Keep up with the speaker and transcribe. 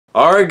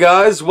Alright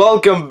guys,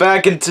 welcome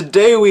back, and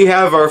today we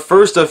have our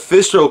first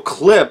official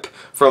clip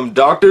from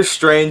Doctor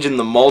Strange in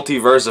the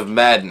Multiverse of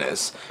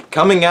Madness,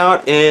 coming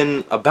out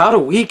in about a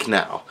week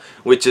now,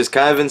 which is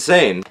kind of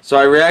insane. So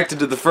I reacted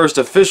to the first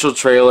official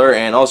trailer,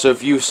 and also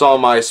if you saw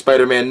my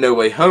Spider-Man No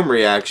Way Home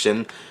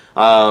reaction,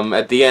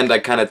 at the end I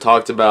kind of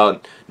talked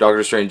about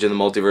Doctor Strange in the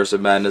Multiverse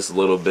of Madness a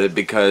little bit,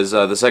 because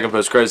the second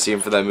post-credit scene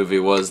for that movie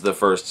was the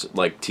first,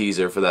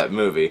 teaser for that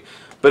movie.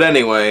 But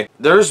anyway,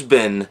 there's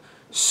been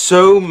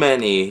so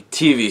many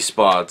TV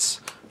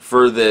spots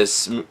for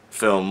this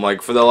film,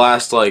 for the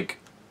last,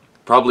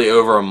 probably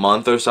over a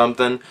month or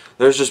something.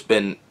 There's just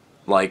been,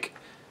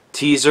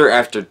 teaser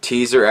after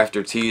teaser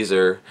after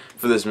teaser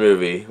for this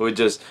movie.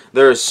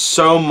 There is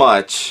so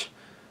much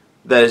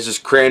that is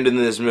just crammed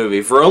into this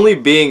movie. For only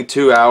being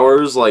 2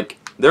 hours,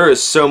 there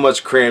is so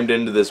much crammed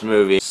into this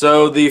movie.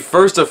 So the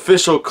first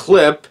official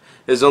clip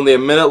is only a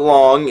minute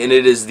long, and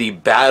it is the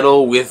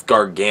battle with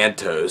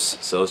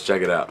Gargantos. So let's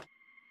check it out.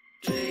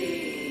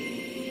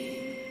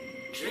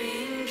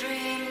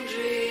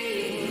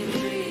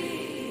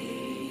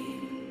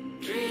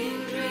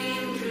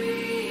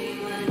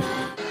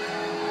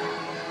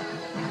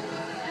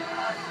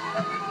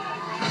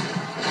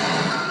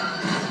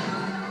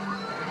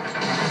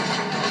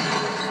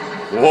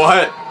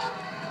 What?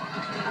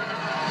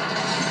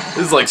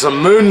 This is like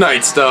some Moon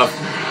Knight stuff.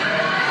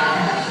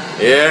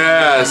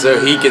 Yeah,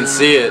 so he can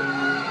see it.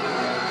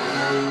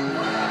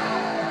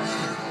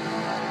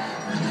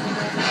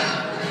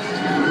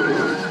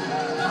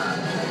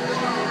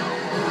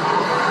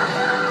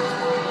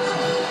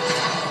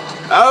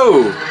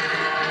 Oh!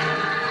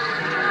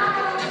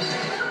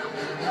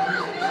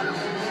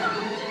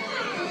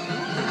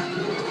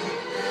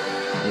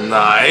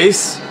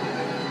 Nice.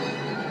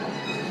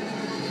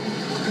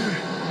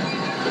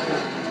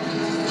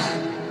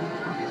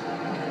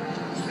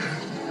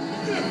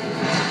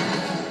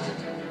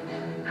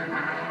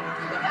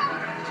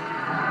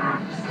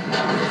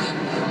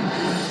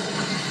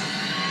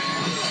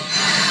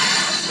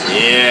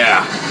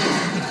 Yeah.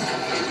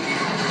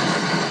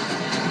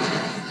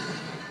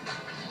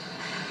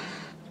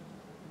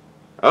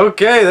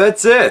 Okay,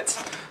 that's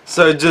it.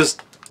 So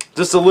just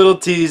a little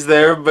tease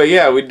there, but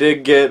yeah, we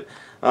did get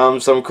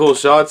some cool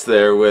shots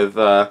there with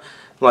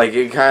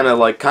it kind of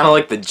like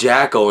the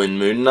Jackal in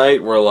Moon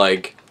Knight,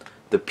 where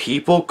the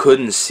people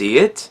couldn't see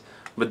it,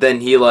 but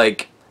then he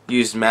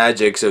used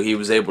magic so he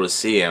was able to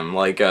see him,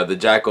 the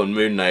Jackal in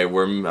Moon Knight,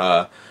 where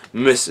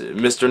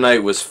Mr.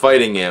 Knight was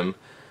fighting him,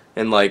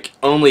 and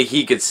only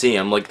he could see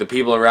him. The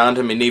people around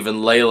him, and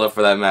even Layla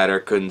for that matter,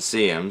 couldn't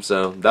see him.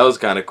 So that was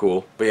kind of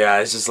cool. But yeah,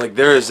 it's just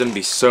there is gonna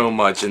be so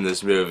much in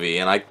this movie,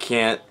 and I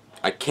can't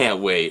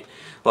wait.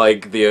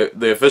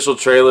 The official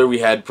trailer, we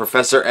had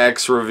Professor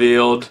X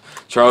revealed,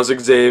 Charles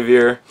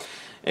Xavier,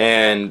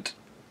 and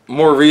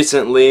more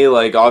recently,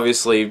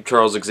 obviously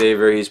Charles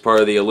Xavier, he's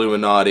part of the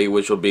Illuminati,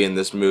 which will be in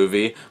this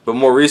movie, but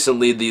more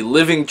recently the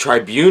Living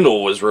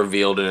Tribunal was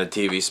revealed in a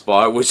TV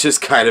spot, which is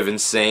kind of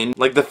insane.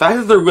 The fact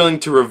that they're willing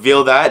to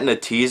reveal that in a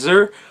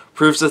teaser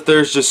proves that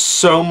there's just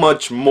so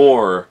much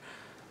more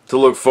to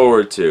look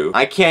forward to.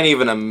 I can't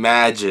even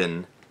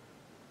imagine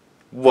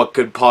what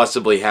could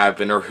possibly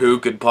happen or who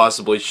could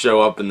possibly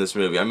show up in this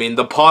movie. I mean,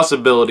 the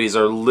possibilities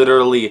are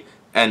literally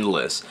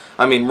endless.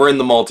 I mean, we're in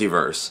the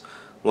multiverse.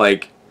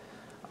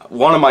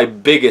 One of my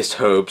biggest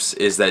hopes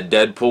is that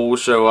Deadpool will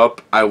show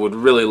up. I would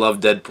really love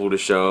Deadpool to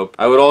show up.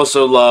 I would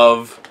also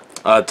love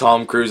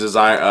Tom Cruise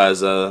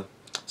as a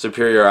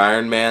Superior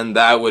Iron Man.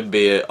 That would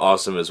be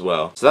awesome as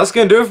well. So that's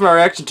going to do it for my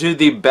reaction to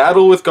the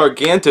Battle with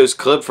Gargantos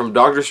clip from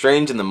Doctor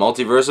Strange in the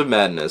Multiverse of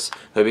Madness.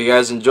 Hope you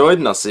guys enjoyed,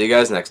 and I'll see you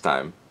guys next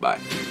time. Bye.